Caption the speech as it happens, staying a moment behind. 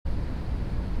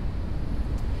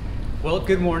Well,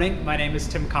 good morning. My name is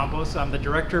Tim Campos. I'm the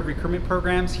Director of Recruitment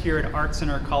Programs here at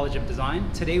ArtCenter College of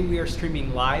Design. Today we are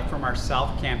streaming live from our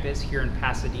South Campus here in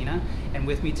Pasadena. And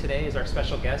with me today is our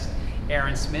special guest,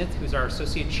 Aaron Smith, who's our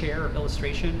Associate Chair of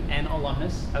Illustration and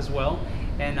alumnus as well.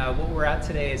 And what we're at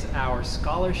today is our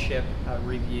scholarship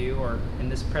review, or in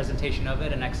this presentation of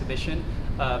it, an exhibition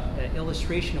of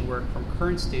illustration work from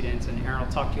current students. And Aaron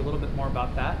will talk to you a little bit more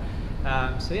about that.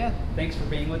 So yeah, thanks for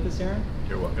being with us, Aaron.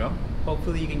 You're welcome.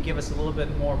 Hopefully you can give us a little bit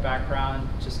more background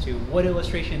just to what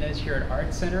illustration is here at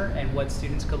ArtCenter and what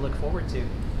students could look forward to.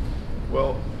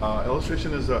 Well,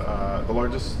 illustration is the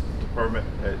largest department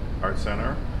at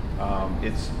ArtCenter.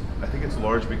 I think it's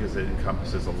large because it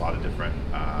encompasses a lot of different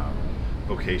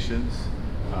vocations.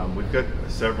 We've got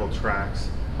several tracks.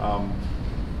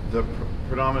 The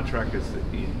predominant track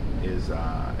is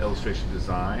illustration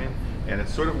design, and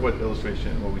it's sort of what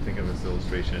we think of as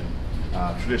illustration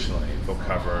traditionally: book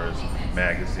covers,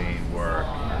 magazine work,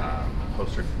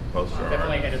 poster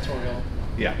Definitely art. editorial.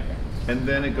 Yeah, and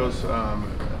then it goes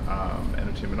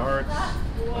entertainment arts,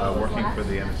 working for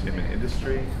the entertainment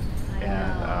industry,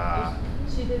 and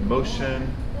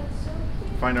motion,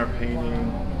 fine art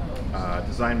painting,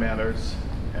 design matters.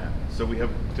 And so we have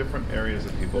different areas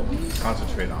that people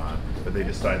concentrate on, but they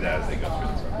decide that as they go through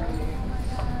the program.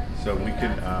 So we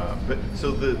can,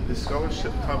 so the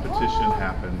scholarship competition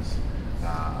happens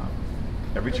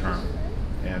every term,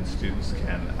 and students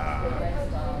can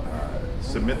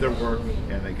submit their work,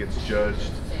 and it gets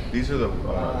judged. These are the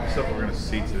stuff we're going to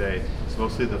see today. It's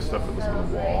mostly the stuff that was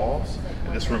on the walls,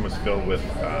 and this room was filled with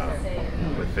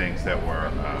things that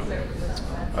were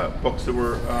books that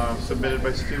were submitted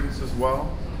by students as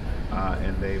well,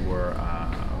 and they've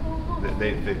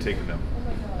taken them.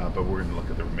 But we're going to look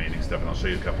at the remaining stuff, and I'll show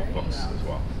you a couple of books as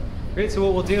well. Great, so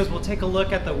what we'll do is we'll take a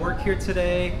look at the work here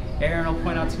today. Aaron will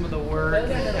point out some of the work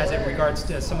as it regards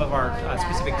to some of our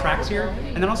specific tracks here.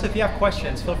 And then also, if you have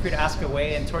questions, feel free to ask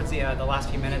away. And towards the last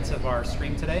few minutes of our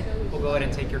stream today, we'll go ahead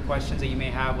and take your questions that you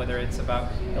may have, whether it's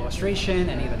about illustration,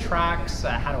 any of the tracks,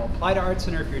 how to apply to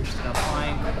ArtCenter if you're interested in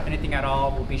applying, anything at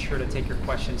all. We'll be sure to take your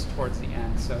questions towards the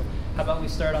end. So how about we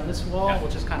start on this wall?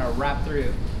 We'll just kind of wrap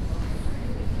through.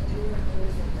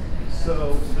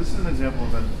 So this is an example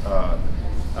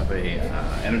of a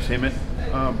entertainment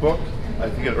book. I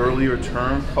think an earlier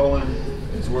term, Cullen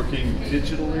is working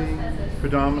digitally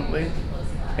predominantly,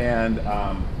 and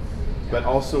but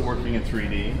also working in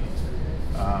 3D.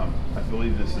 I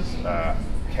believe this is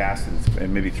cast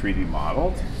and maybe 3D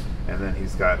modeled, and then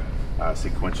he's got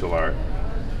sequential art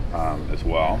as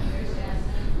well.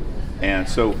 And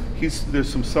so there's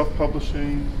some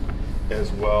self-publishing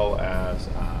as well as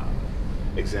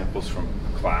examples from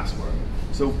classwork.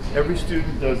 So every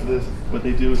student does this. What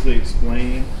they do is they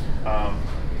explain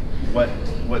what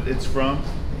it's from,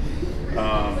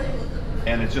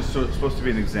 and it's just supposed to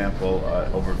be an example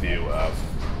overview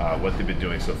of what they've been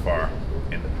doing so far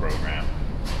in the program.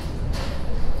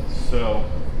 So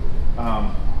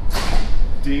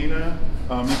Dana,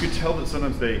 you can tell that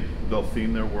sometimes they'll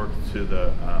theme their work to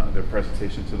their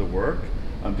presentation to the work.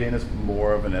 Dana's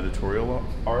more of an editorial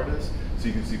artist, so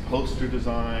you can see poster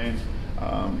design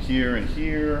here and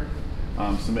here,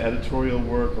 some editorial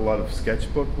work, a lot of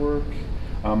sketchbook work.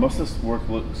 Most of this work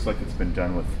looks like it's been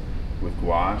done with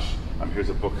gouache. Here's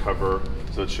a book cover,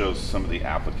 so it shows some of the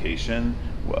application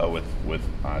with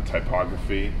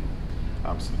typography,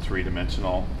 some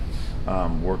three-dimensional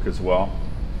work as well.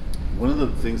 One of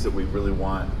the things that we really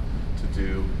want to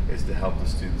do is to help the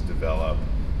students develop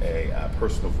a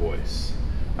personal voice.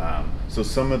 So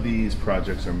some of these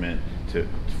projects are meant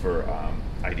for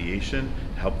ideation,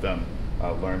 help them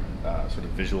learn sort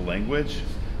of visual language,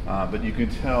 but you can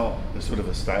tell there's sort of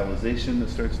a stylization that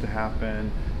starts to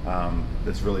happen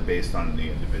that's really based on the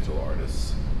individual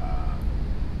artist's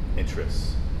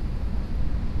interests.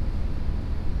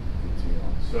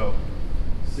 So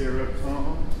Sarah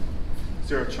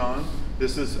Chan,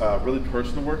 this is really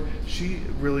personal work. She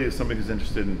really is somebody who's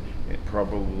interested in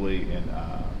probably in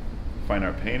fine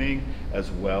art painting as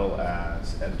well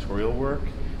as editorial work.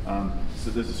 So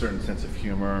there's a certain sense of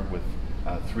humor with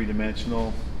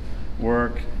three-dimensional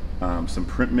work, some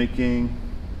printmaking,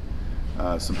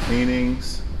 some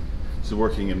paintings. She's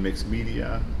working in mixed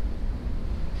media.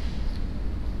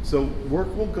 So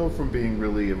work will go from being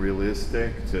really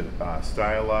realistic to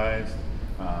stylized.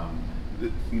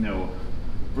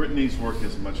 Brittany's work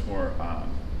is much more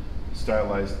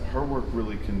stylized. Her work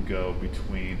really can go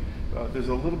between, there's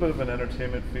a little bit of an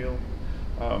entertainment feel.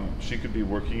 She could be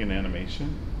working in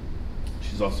animation.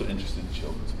 She's also interested in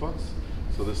children's books.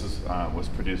 So this was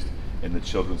produced in the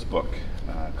children's book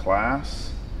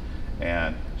class.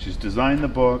 And she's designed the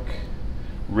book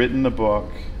written the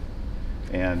book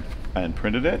and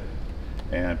printed it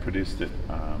and produced it.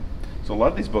 So a lot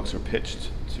of these books are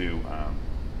pitched to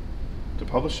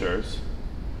publishers,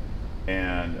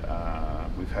 and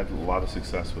we've had a lot of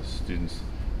success with students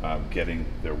getting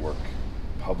their work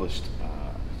published.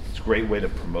 It's a great way to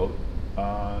promote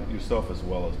yourself as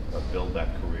well as build that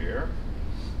career.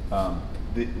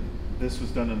 This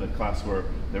was done in a class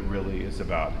that really is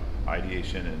about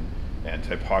ideation and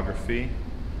typography.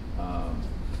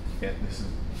 And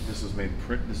this was made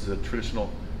print. This is a traditional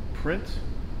print,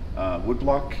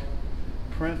 woodblock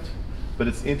print, but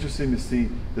it's interesting to see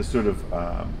this sort of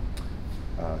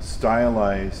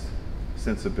stylized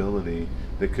sensibility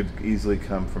that could easily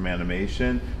come from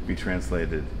animation, be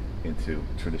translated into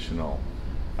traditional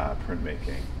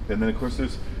printmaking. And then of course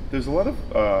there's a lot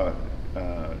of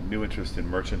new interest in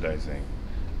merchandising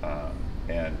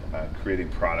and creating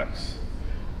products.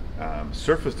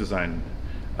 Surface design,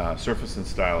 surface and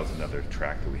style is another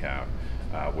track that we have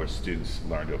where students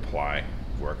learn to apply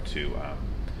work to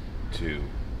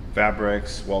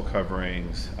fabrics, wall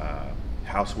coverings,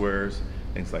 housewares,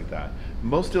 things like that.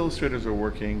 Most illustrators are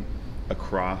working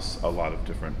across a lot of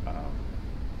different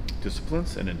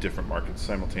disciplines and in different markets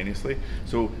simultaneously.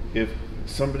 So if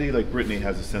somebody like Brittany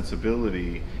has a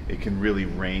sensibility, it can really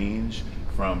range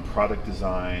from product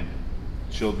design,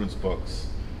 children's books,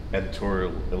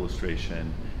 editorial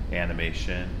illustration,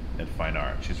 animation, and fine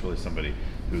art. She's really somebody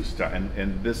who's,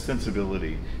 and this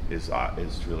sensibility is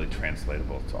really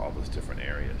translatable to all those different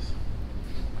areas.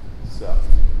 So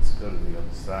let's go to the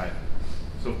other side.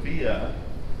 Sophia,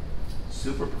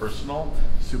 super personal,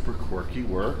 super quirky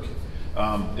work.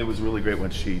 It was really great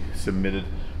when she submitted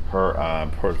her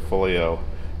portfolio,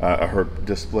 her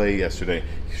display yesterday.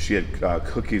 She had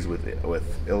cookies with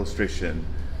illustration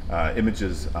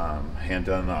images hand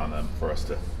done on them for us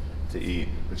to eat.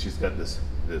 But she's got this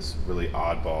really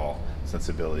oddball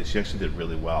sensibility. She actually did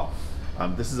really well.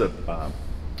 This is a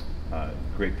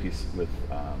great piece with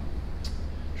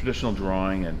traditional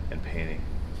drawing and painting.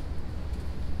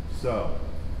 So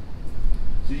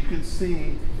you can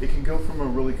see it can go from a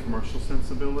really commercial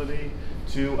sensibility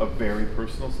to a very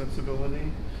personal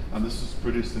sensibility. This was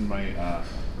produced in my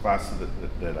class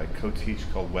that I co-teach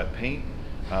called Wet Paint,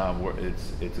 where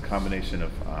it's a combination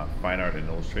of fine art and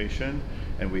illustration,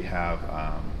 and we have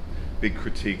big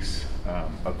critiques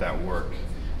of that work.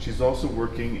 She's also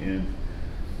working in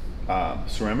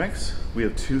ceramics. We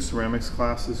have 2 ceramics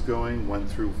classes going, one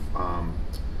through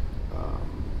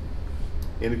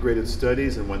integrated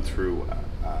studies and one through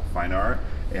fine art,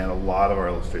 and a lot of our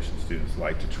illustration students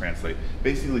like to translate,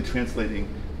 basically translating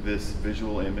this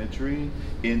visual imagery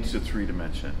into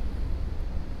 3-dimension.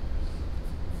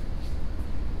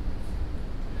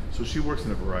 So she works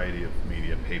in a variety of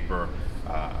media, paper,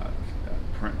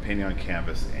 painting on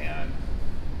canvas, and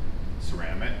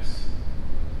ceramics.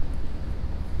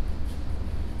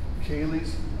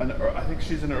 Kaylee's, I think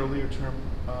she's an earlier term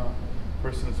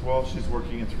person as well. She's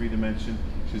working in 3-dimension.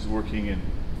 She's working in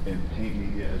paint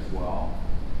media as well.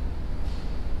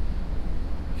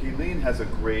 Kayleen has a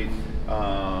great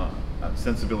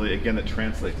sensibility, again, that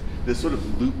translates. This sort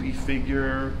of loopy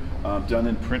figure done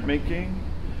in printmaking,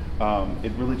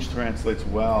 it really translates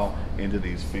well into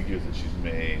these figures that she's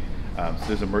made.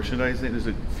 So there's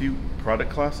a few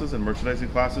product classes and merchandising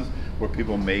classes where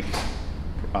people make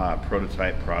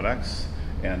prototype products,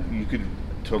 and you could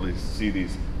totally see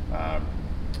these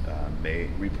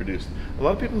reproduced. A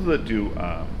lot of people that do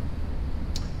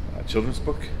children's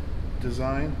book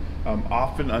design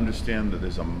often understand that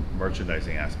there's a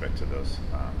merchandising aspect to those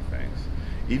things.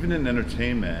 Even in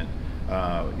entertainment,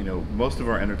 most of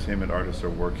our entertainment artists are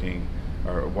wanting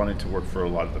to work for a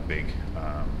lot of the big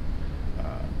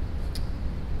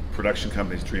production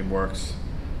companies, DreamWorks,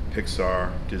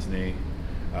 Pixar, Disney,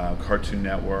 Cartoon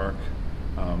Network,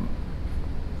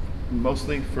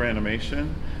 mostly for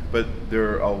animation, but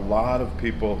there are a lot of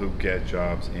people who get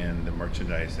jobs in the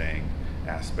merchandising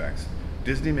aspects.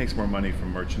 Disney makes more money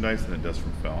from merchandise than it does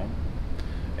from film,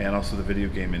 and also the video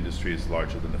game industry is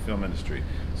larger than the film industry.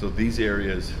 So these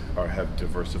areas have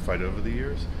diversified over the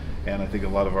years, and I think a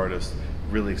lot of artists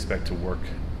really expect to work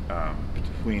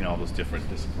between all those different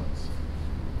disciplines.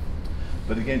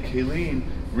 But again, Kayleen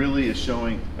really is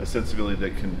showing a sensibility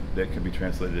that can be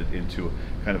translated into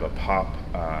kind of a pop,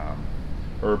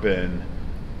 urban,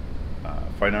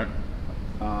 fine art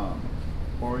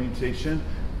orientation.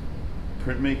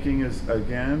 Printmaking is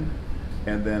again,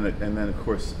 and then of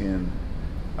course in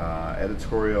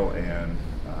editorial and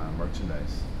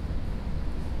merchandise.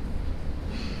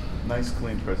 Nice,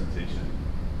 clean presentation.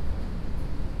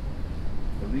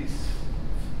 Elise,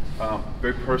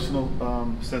 Very personal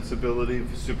sensibility,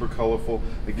 super colorful.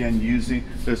 Again,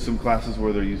 there's some classes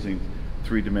where they're using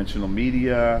three-dimensional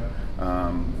media,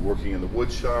 working in the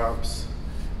wood shops,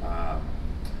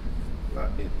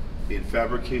 in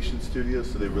fabrication studios,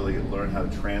 so they really learn how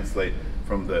to translate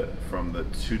from the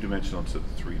two-dimensional to the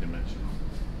three-dimensional.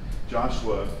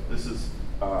 Joshua,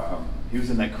 he was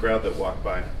in that crowd that walked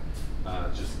by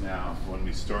just now when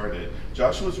we started.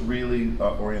 Joshua's really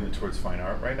oriented towards fine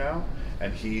art right now,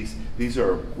 and these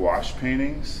are gouache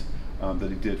paintings that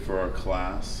he did for our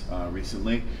class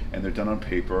recently, and they're done on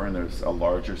paper, and there's a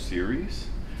larger series,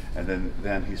 and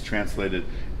then he's translated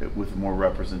it with more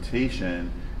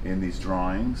representation in these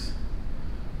drawings,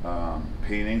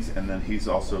 paintings, and then he's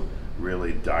also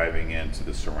really diving into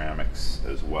the ceramics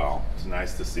as well. It's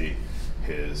nice to see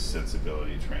his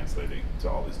sensibility translating to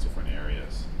all these different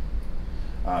areas.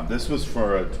 This was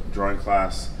for a drawing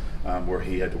class where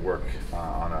he had to work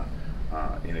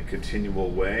in a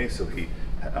continual way. So he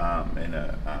in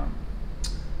a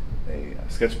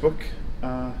sketchbook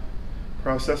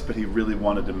process, but he really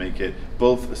wanted to make it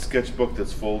both a sketchbook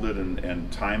that's folded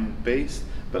and time-based,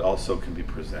 but also can be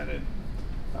presented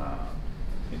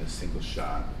in a single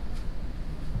shot.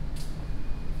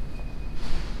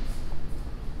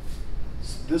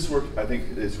 This work, I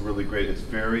think, is really great. It's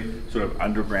very sort of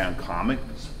underground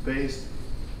comics based.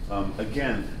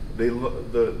 Again,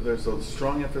 there's a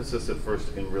strong emphasis at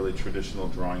first in really traditional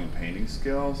drawing and painting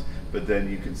skills, but then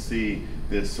you can see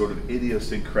this sort of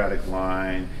idiosyncratic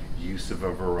line, use of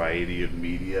a variety of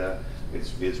media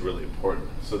is really important.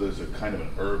 So there's a kind of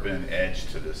an urban edge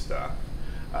to this stuff.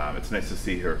 It's nice to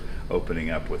see her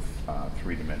opening up with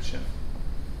 3D.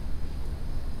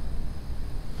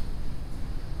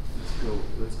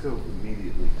 Let's go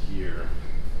immediately here.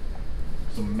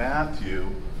 So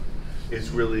Matthew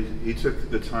he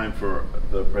took the time for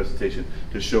the presentation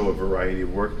to show a variety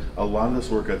of work. A lot of this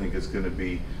work I think is going to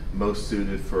be most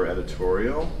suited for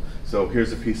editorial. So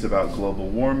here's a piece about global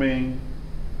warming,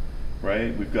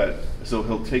 right? So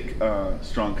he'll take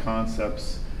strong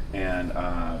concepts and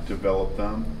develop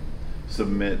them,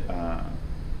 submit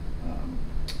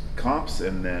comps,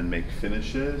 and then make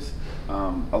finishes.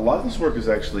 A lot of this work is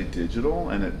actually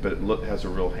digital, but it has a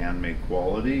real handmade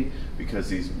quality because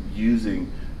he's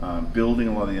building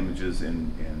a lot of the images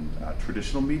in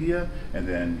traditional media, and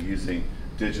then using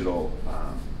digital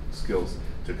skills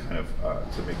to kind of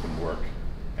to make them work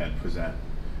and present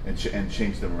and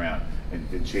change them around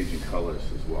and changing colors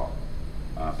as well.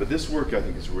 But this work I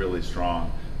think is really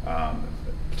strong,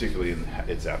 particularly in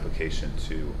its application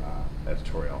to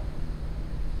editorial.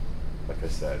 Like I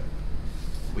said,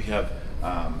 we have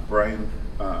Brian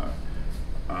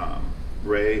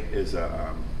Ray is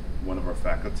one of our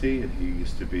faculty, and he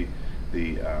used to be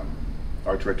the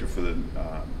art director for the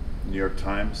New York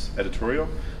Times editorial.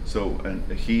 So, and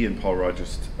he and Paul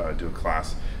Rogers do a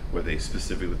class where they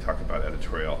specifically talk about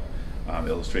editorial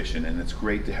illustration, and it's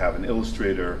great to have an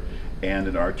illustrator and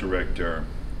an art director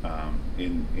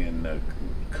in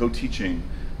co-teaching,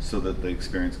 so that the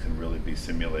experience can really be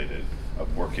simulated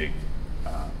of working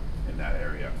in that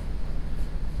area.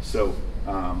 So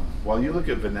while you look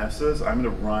at Vanessa's, I'm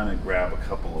going to run and grab a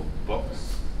couple of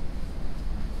books.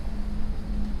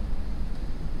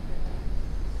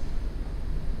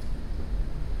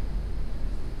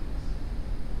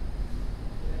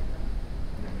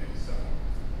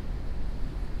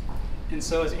 And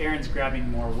so as Aaron's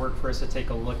grabbing more work for us to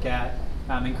take a look at,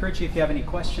 I encourage you, if you have any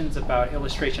questions about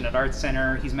illustration at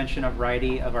ArtCenter, he's mentioned a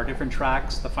variety of our different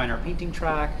tracks: the fine art painting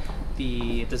track,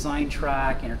 the design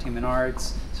track, entertainment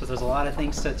arts. So there's a lot of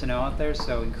things to know out there,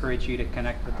 so encourage you to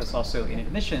connect with us also in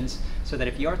admissions, so that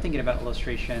if you are thinking about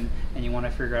illustration and you want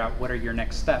to figure out what are your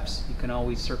next steps, you can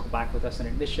always circle back with us in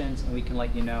admissions, and we can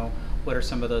let you know what are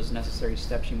some of those necessary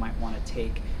steps you might want to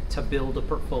take to build a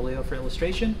portfolio for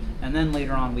illustration. And then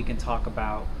later on we can talk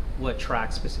about what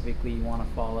track specifically you want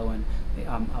to follow, and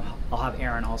I'll have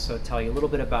Aaron also tell you a little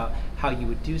bit about how you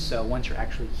would do so once you're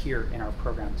actually here in our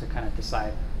program to kind of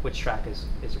decide which track is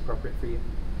appropriate for you.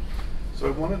 So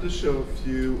I wanted to show a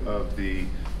few of the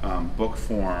book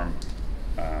form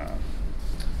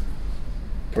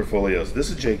portfolios. This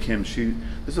is Jay Kim.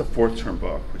 This is a 4th term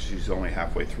book, which she's only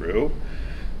halfway through.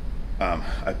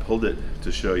 I pulled it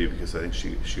to show you because I think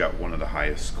she got one of the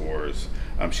highest scores.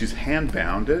 She's hand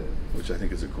bound it, which I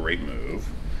think is a great move,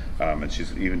 and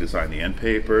she's even designed the end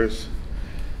papers.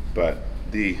 But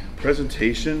the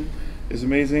presentation is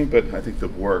amazing, but I think the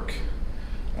work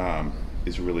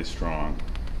is really strong.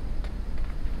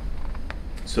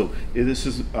 So this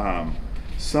is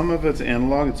some of it's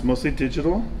analog. It's mostly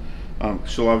digital.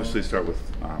 She'll obviously start with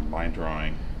line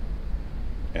drawing,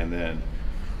 and then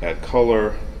add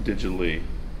color, digitally,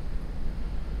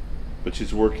 but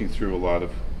she's working through a lot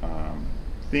of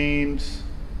themes,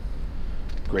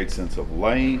 great sense of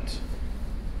light.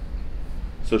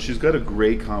 So she's got a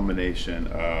great combination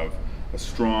of a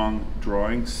strong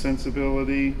drawing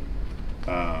sensibility,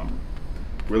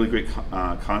 really great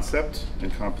concept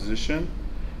and composition,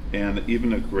 and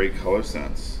even a great color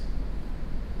sense.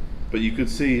 But you could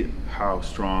see how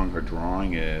strong her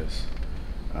drawing is.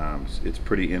 It's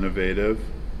pretty innovative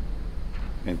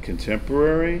and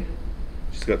contemporary.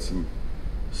 She's got some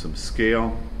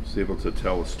scale. She's able to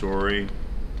tell a story.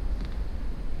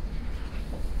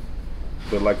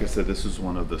 But like I said, this is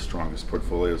one of the strongest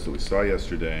portfolios that we saw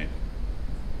yesterday.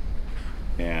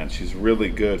 And she's really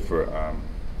good for a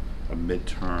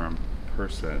midterm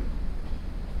person.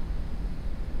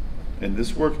 And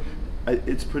this work,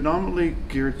 it's predominantly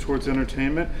geared towards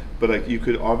entertainment, but you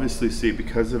could obviously see,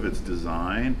 because of its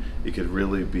design, it could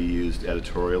really be used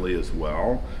editorially as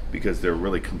well, because they're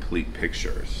really complete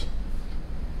pictures.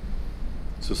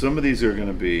 So some of these are going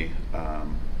to be,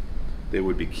 they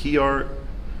would be key art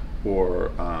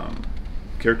or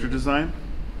character design.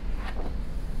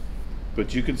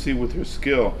 But you can see with her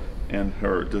skill and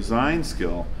her design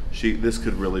skill, this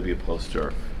could really be a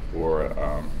poster or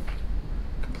a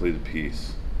completed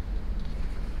piece.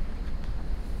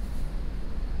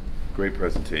 Great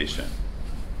presentation.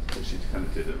 So she kind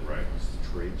of did it right.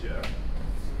 Mr. Trade Jeff.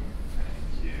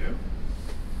 Thank you.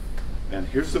 And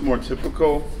here's some more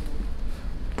typical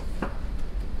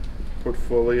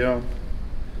portfolio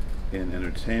in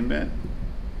entertainment.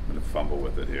 I'm going to fumble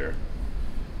with it here.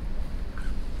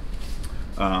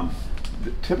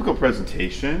 The typical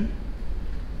presentation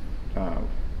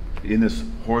in this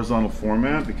horizontal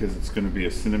format, because it's going to be a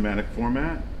cinematic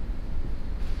format.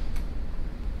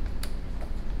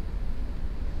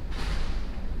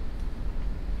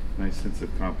 Nice sense of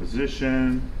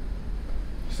composition.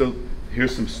 So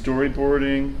here's some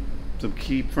storyboarding, some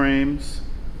keyframes.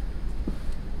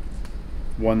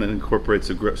 One that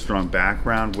incorporates a strong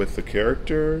background with the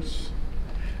characters.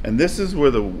 And this is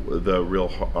where the real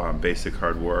basic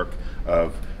hard work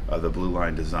of the blue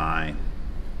line design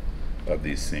of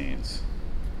these scenes,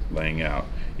 laying out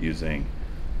using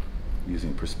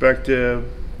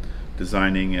perspective,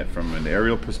 designing it from an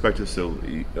aerial perspective,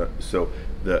 so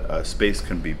the space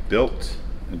can be built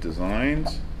and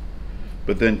designed,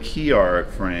 but then key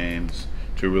art frames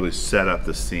to really set up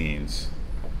the scenes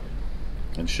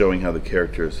and showing how the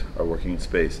characters are working in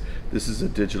space. This is a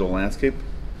digital landscape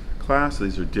class.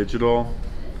 These are digital,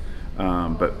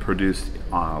 but produced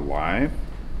live.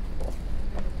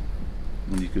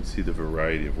 And you could see the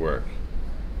variety of work.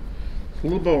 It's a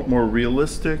little bit more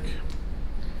realistic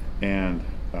and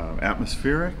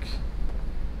atmospheric.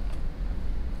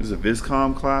 This is a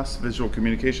VisCom class, visual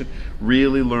communication,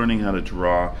 really learning how to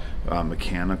draw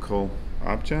mechanical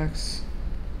objects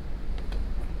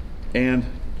and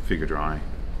figure drawing.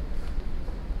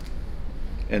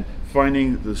 And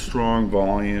finding the strong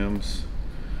volumes,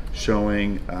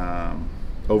 showing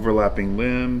overlapping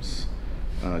limbs,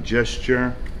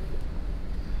 gesture.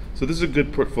 So this is a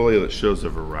good portfolio that shows a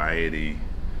variety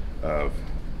of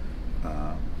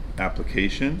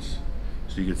applications.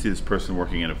 So you can see this person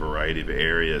working in a variety of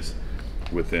areas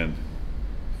within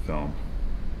film.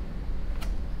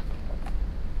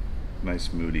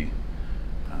 Nice moody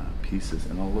pieces.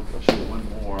 And I'll show you one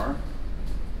more.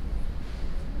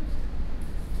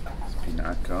 It's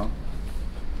Pinatco.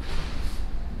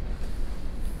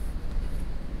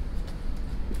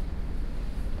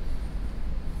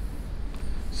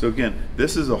 So again,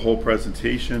 this is a whole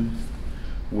presentation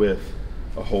with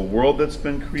a whole world that's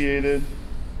been created.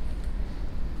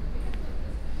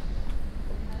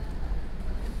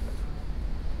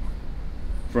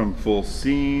 From full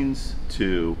scenes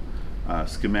to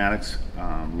schematics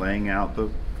laying out the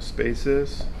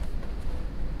spaces.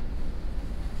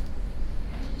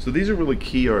 So these are really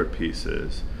key art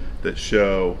pieces that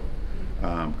show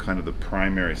kind of the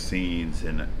primary scenes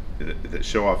and that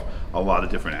show off a lot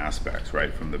of different aspects,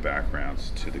 right, from the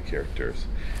backgrounds to the characters.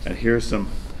 And here's some,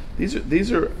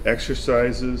 these are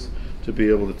exercises to be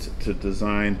able to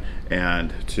design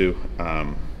and to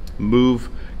move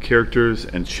characters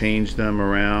and change them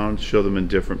around, show them in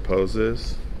different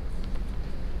poses.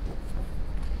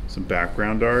 Some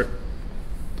background art.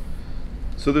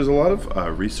 So there's a lot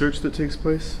of research that takes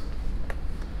place.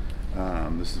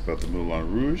 This is about the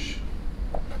Moulin Rouge.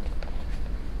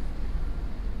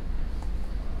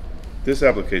 This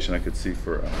application I could see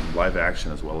for live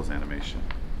action as well as animation.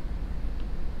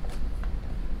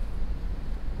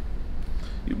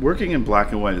 Working in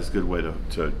black and white is a good way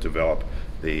to develop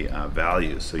the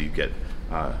values, so you get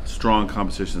strong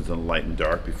compositions in light and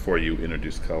dark before you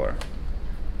introduce color.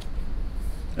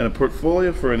 And a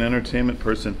portfolio for an entertainment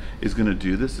person is going to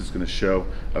do this. It's going to show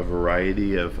a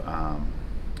variety of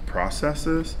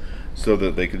processes so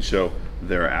that they can show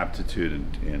their aptitude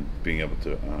in being able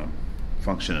to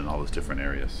function in all those different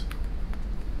areas.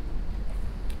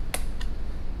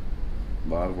 A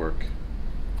lot of work.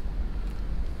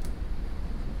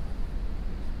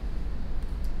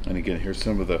 And again, here's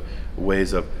some of the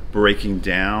ways of breaking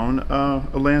down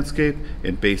a landscape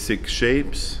in basic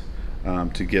shapes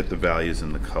to get the values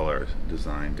and the color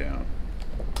design down.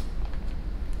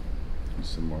 Here's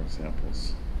some more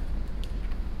examples.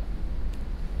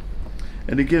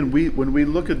 And again, when we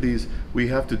look at these, we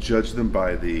have to judge them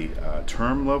by the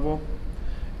term level,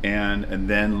 and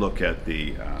then look at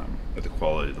the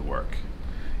quality of the work.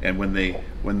 And when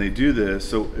they do this,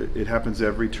 so it happens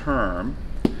every term.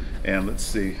 And let's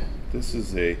see, this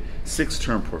is a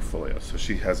 6-term portfolio, so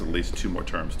she has at least 2 more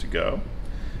terms to go.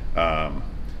 I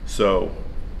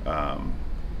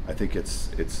think this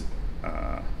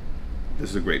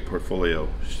is a great portfolio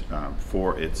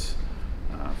for its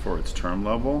term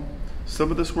level. Some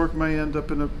of this work may end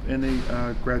up in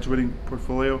a graduating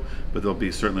portfolio, but there'll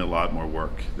be certainly a lot more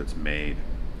work that's made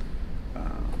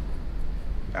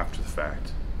after the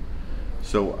fact.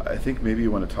 So I think maybe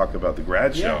you want to talk about the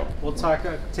grad show. We'll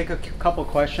take a couple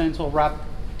questions. We'll wrap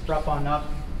on up.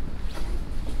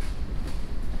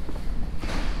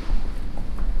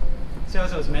 So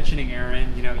as I was mentioning,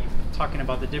 Aaron, you're talking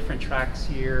about the different tracks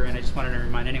here, and I just wanted to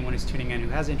remind anyone who's tuning in who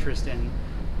has interest in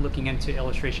looking into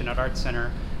illustration at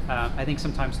ArtCenter. I think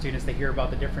sometimes students, they hear about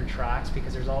the different tracks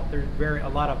because there's a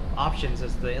lot of options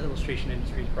as the illustration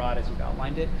industry is broad, as you've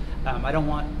outlined it. I don't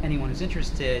want anyone who's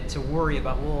interested to worry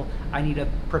about, well, I need to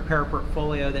prepare a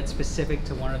portfolio that's specific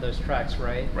to one of those tracks,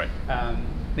 right? Right.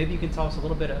 Maybe you can tell us a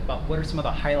little bit about what are some of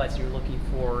the highlights you're looking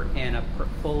for in a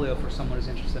portfolio for someone who's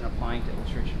interested in applying to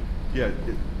illustration. Yeah,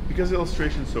 because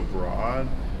illustration is so broad,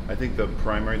 I think the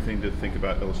primary thing to think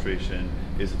about illustration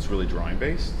is it's really drawing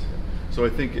based. So I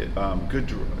think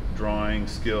good drawing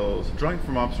skills, drawing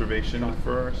from observation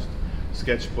first,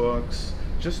 sketchbooks,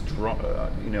 just draw.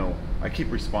 I keep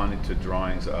responding to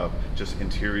drawings of just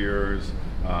interiors.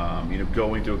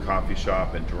 Going to a coffee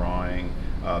shop and drawing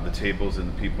the tables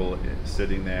and the people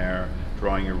sitting there,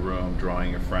 drawing your room,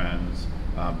 drawing your friends.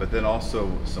 But then also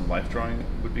some life drawing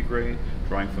would be great.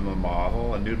 Drawing from the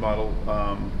model, a nude model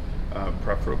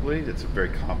preferably. It's a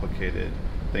very complicated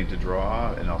thing to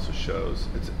draw, and also shows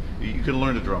you can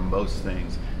learn to draw most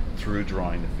things through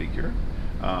drawing the figure.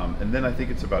 And then I think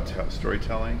it's about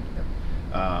storytelling,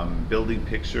 building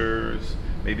pictures,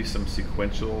 maybe some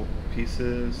sequential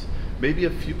pieces, maybe a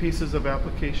few pieces of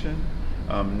application.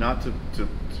 Not to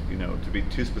be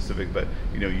too specific, but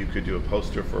you could do a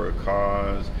poster for a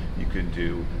cause. You could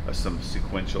do some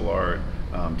sequential art,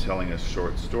 telling a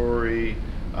short story,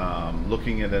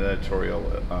 looking at an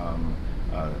editorial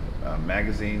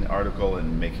magazine article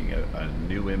and making a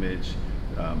new image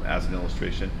as an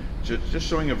illustration. Just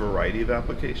showing a variety of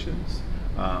applications.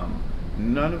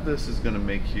 None of this is going to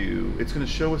make you. It's going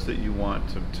to show us that you want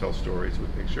to tell stories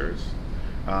with pictures,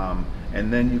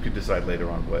 and then you could decide later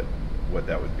on what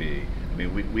that would be. I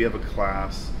mean, we have a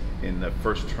class in the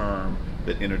first term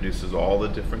that introduces all the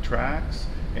different tracks,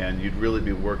 and you'd really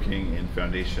be working in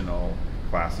foundational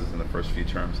classes in the first few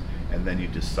terms, and then you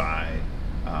decide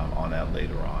on that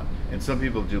later on. And some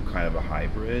people do kind of a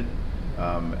hybrid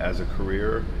as a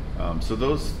career. So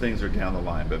those things are down the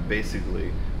line, but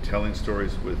basically telling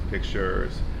stories with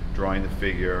pictures, drawing the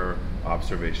figure,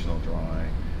 observational drawing,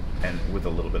 and with a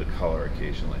little bit of color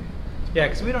occasionally. Yeah,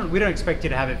 because we don't expect you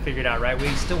to have it figured out, right? We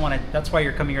still want to. That's why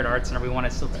you're coming here to ArtCenter. We want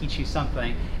to still teach you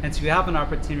something, and so you have an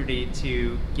opportunity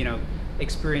to,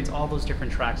 experience all those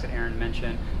different tracks that Aaron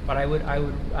mentioned. But I would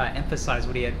emphasize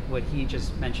what he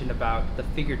just mentioned about the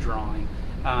figure drawing,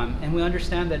 and we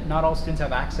understand that not all students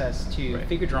have access to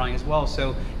figure drawing as well.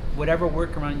 So whatever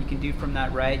workaround you can do from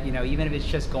that, right? Even if it's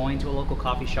just going to a local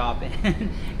coffee shop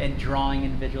and drawing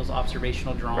individuals,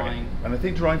 observational drawing. Right. And I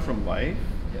think drawing from life.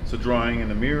 So drawing in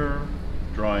the mirror,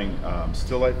 drawing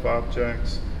still life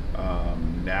objects,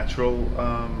 natural,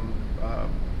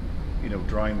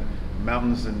 drawing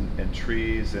mountains and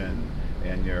trees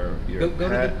and your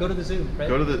pet. Go to the zoo. Right?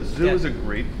 Go to the zoo is a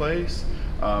great place.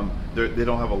 They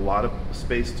don't have a lot of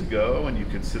space to go, and you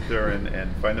can sit there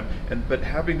and find them. But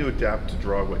having to adapt to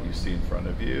draw what you see in front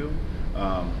of you.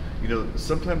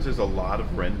 Sometimes there's a lot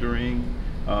of rendering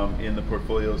in the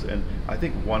portfolios, and I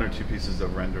think 1 or 2 pieces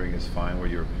of rendering is fine, where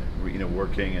you're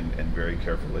working and very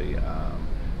carefully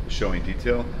showing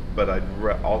detail. But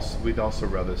we'd also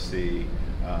rather see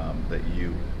that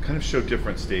you kind of show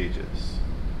different stages.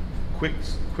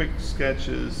 quick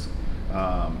sketches,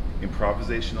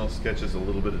 improvisational sketches, a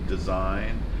little bit of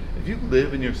design. If you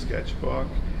live in your sketchbook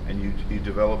and you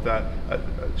develop that,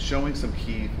 showing some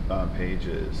key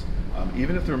pages,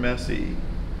 even if they're messy,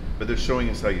 but they're showing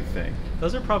us how you think.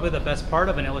 Those are probably the best part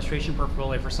of an illustration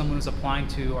portfolio for someone who's applying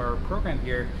to our program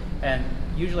here. And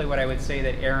usually what I would say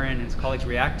that Aaron and his colleagues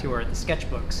react to are the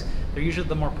sketchbooks. They're usually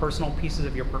the more personal pieces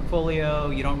of your portfolio.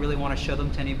 You don't really want to show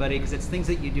them to anybody because it's things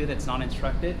that you do that's not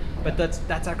instructed. But that's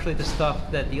actually the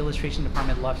stuff that the illustration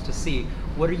department loves to see.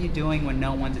 What are you doing when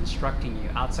no one's instructing you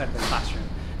outside of the classroom?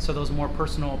 So those more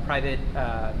personal, private,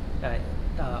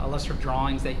 illustrative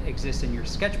drawings that exist in your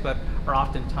sketchbook are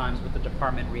oftentimes what the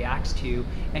department reacts to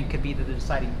and could be the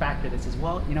deciding factor that says,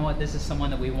 well, you know what, this is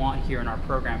someone that we want here in our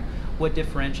program. What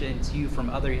differentiates you from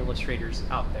other illustrators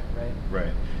out there, right?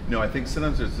 Right. No, I think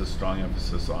sometimes there's a strong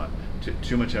emphasis on,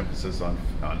 too much emphasis on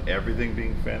everything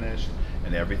being finished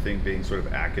and everything being sort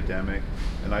of academic,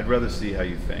 and I'd rather see how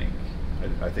you think.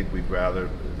 I think we'd rather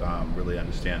really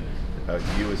understand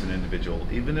you as an individual,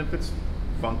 even if it's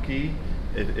funky.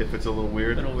 If it's a little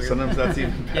weird, sometimes that's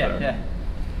even better. Yeah.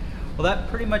 Well, that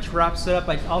pretty much wraps it up.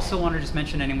 I also want to just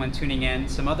mention anyone tuning in,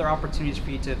 some other opportunities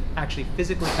for you to actually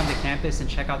physically come to campus and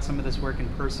check out some of this work in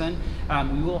person.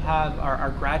 We will have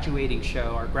our graduating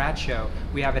show, our grad show.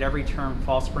 We have it every term,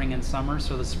 fall, spring, and summer.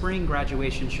 So the spring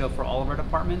graduation show for all of our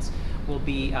departments will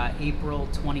be April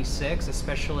 26th, a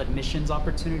special admissions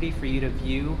opportunity for you to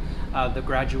view the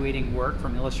graduating work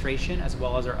from illustration as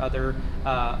well as our other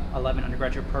 11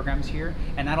 undergraduate programs here.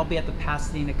 And that'll be at the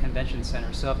Pasadena Convention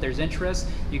Center. So if there's interest,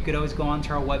 you could always go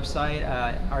onto our website,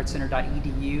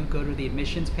 artcenter.edu, go to the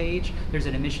admissions page. There's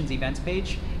an admissions events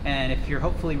page. And if you're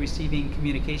hopefully receiving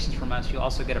communications from us, you'll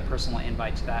also get a personal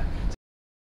invite to that.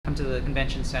 Come to the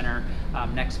convention center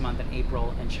next month in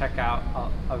April and check out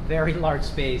a very large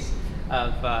space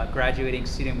of graduating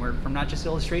student work from not just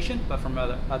illustration, but from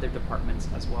other departments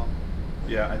as well.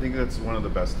 Yeah, I think that's one of the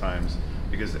best times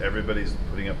because everybody's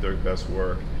putting up their best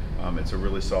work. It's a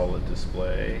really solid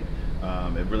display.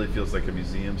 It really feels like a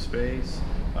museum space,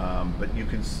 but you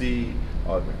can see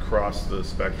across the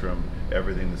spectrum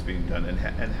everything that's being done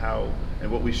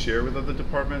and what we share with other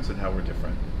departments and how we're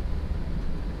different.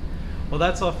 Well,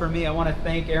 that's all for me. I want to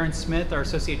thank Aaron Smith, our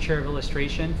Associate Chair of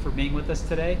Illustration, for being with us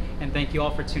today, and thank you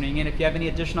all for tuning in. If you have any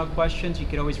additional questions, you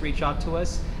could always reach out to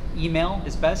us. Email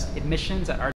is best, admissions@art